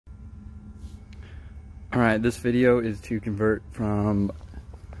Alright, this video is to convert from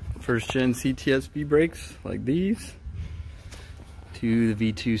first gen CTS-V brakes like these to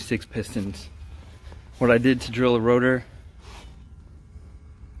the V2 6 pistons. What I did to drill a rotor,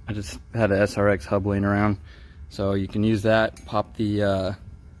 I just had an SRX hub laying around, so you can use that, pop the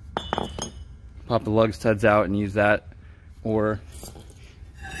lug studs out and use that, or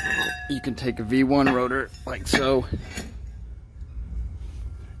you can take a V1 rotor like so.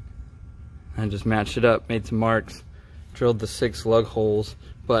 I just matched it up, made some marks, drilled the 6 lug holes,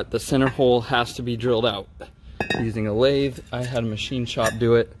 but the center hole has to be drilled out using a lathe. I had a machine shop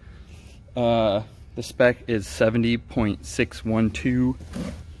do it. The spec is 70.612.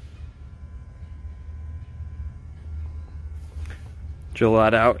 Drill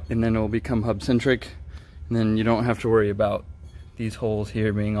that out and then it will become hub centric, and then you don't have to worry about these holes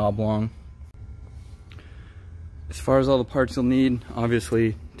here being oblong. As far as all the parts you'll need,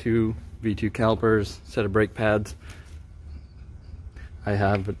 obviously 2 V2 calipers, set of brake pads. I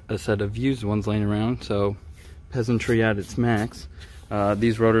have a set of used ones laying around, so peasantry at its max.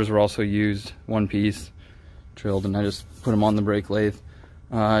 These rotors were also used one piece, drilled, and I just put them on the brake lathe.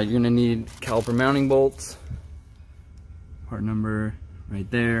 You're gonna need caliper mounting bolts. Part number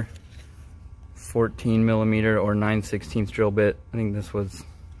right there. 14 millimeter or 9/16 drill bit. I think this was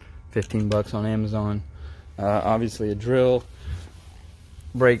 15 bucks on Amazon. Obviously a drill,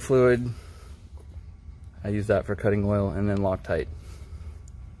 brake fluid, I use that for cutting oil, and then Loctite.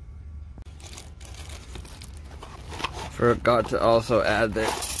 Forgot to also add that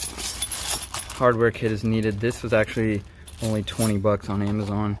hardware kit is needed. This was actually only 20 bucks on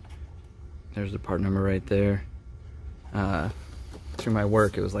Amazon. There's the part number right there. Through my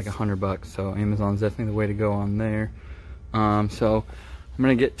work it was like 100 bucks, so Amazon's definitely the way to go on there. So I'm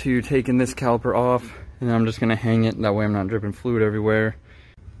gonna get to taking this caliper off, and I'm just gonna hang it, that way I'm not dripping fluid everywhere.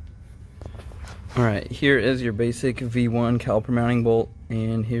 Alright, here is your basic V1 caliper mounting bolt,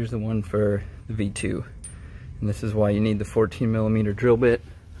 and here's the one for the V2. And this is why you need the 14 millimeter drill bit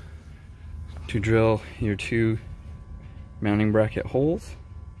to drill your 2 mounting bracket holes.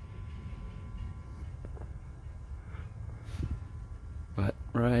 But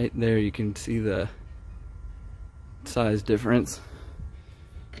right there you can see the size difference.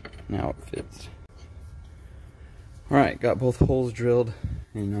 Now it fits. Alright, got both holes drilled,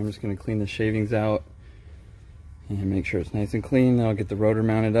 and I'm just going to clean the shavings out and make sure it's nice and clean. Then I'll get the rotor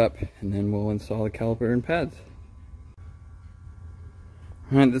mounted up, and then we'll install the caliper and pads.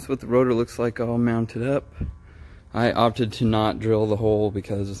 Alright, this is what the rotor looks like all mounted up. I opted to not drill the hole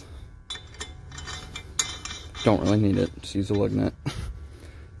because don't really need it, just use a lug nut.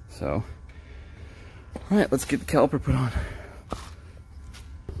 So, alright, let's get the caliper put on.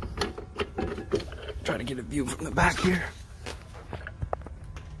 Try to get a view from the back here.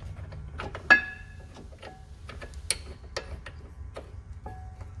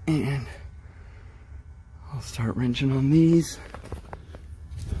 And I'll start wrenching on these.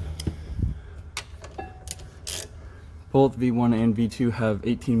 Both V1 and V2 have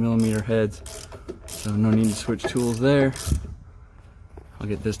 18 millimeter heads, so no need to switch tools there. I'll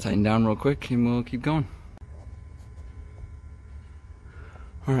get this tightened down real quick and we'll keep going.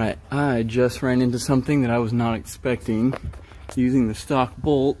 Alright, I just ran into something that I was not expecting. Using the stock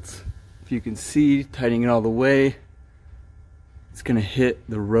bolts, if you can see, tightening it all the way, it's going to hit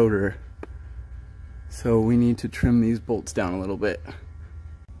the rotor. So we need to trim these bolts down a little bit.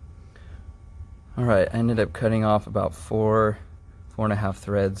 Alright, I ended up cutting off about 4.5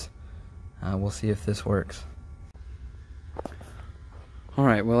 threads. We'll see if this works.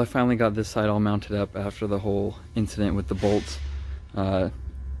 Alright, well I finally got this side all mounted up after the whole incident with the bolts.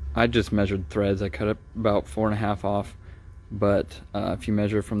 I just measured threads. I cut up about 4.5 off, but if you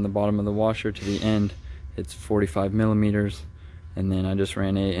measure from the bottom of the washer to the end, it's 45 millimeters. And then I just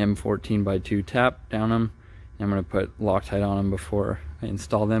ran a M14x2 tap down them. And I'm going to put Loctite on them before I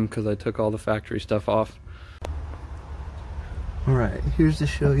install them, because I took all the factory stuff off. Alright, here's to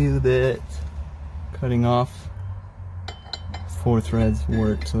show you that cutting off 4 threads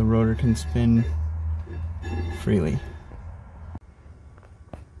work so the rotor can spin freely.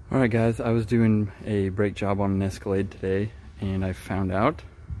 Alright guys, I was doing a brake job on an Escalade today, and I found out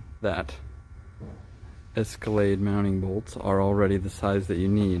that Escalade mounting bolts are already the size that you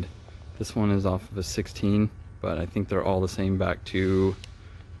need. This one is off of a 16, but I think they're all the same back to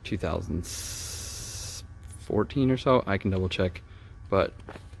 2014 or so. I can double check, but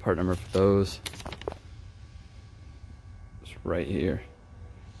part number for those is right here.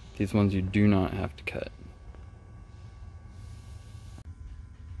 These ones you do not have to cut.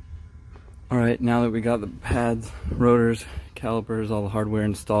 Alright, now that we got the pads, rotors, calipers, all the hardware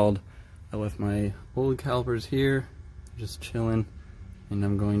installed, I left my old calipers here, just chilling, and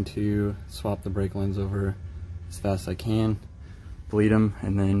I'm going to swap the brake lines over as fast as I can, bleed them,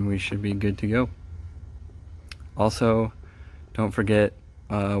 and then we should be good to go. Also, don't forget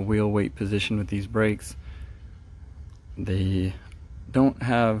wheel weight position with these brakes. They don't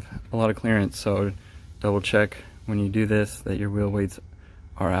have a lot of clearance, so double check when you do this that your wheel weights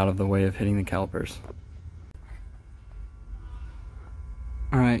are out of the way of hitting the calipers.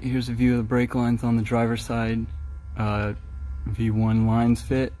 Alright, here's a view of the brake lines on the driver's side. V1 lines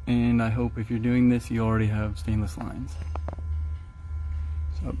fit, and I hope if you're doing this you already have stainless lines.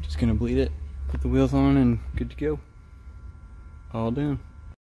 So I'm just gonna bleed it, put the wheels on, and good to go. All done.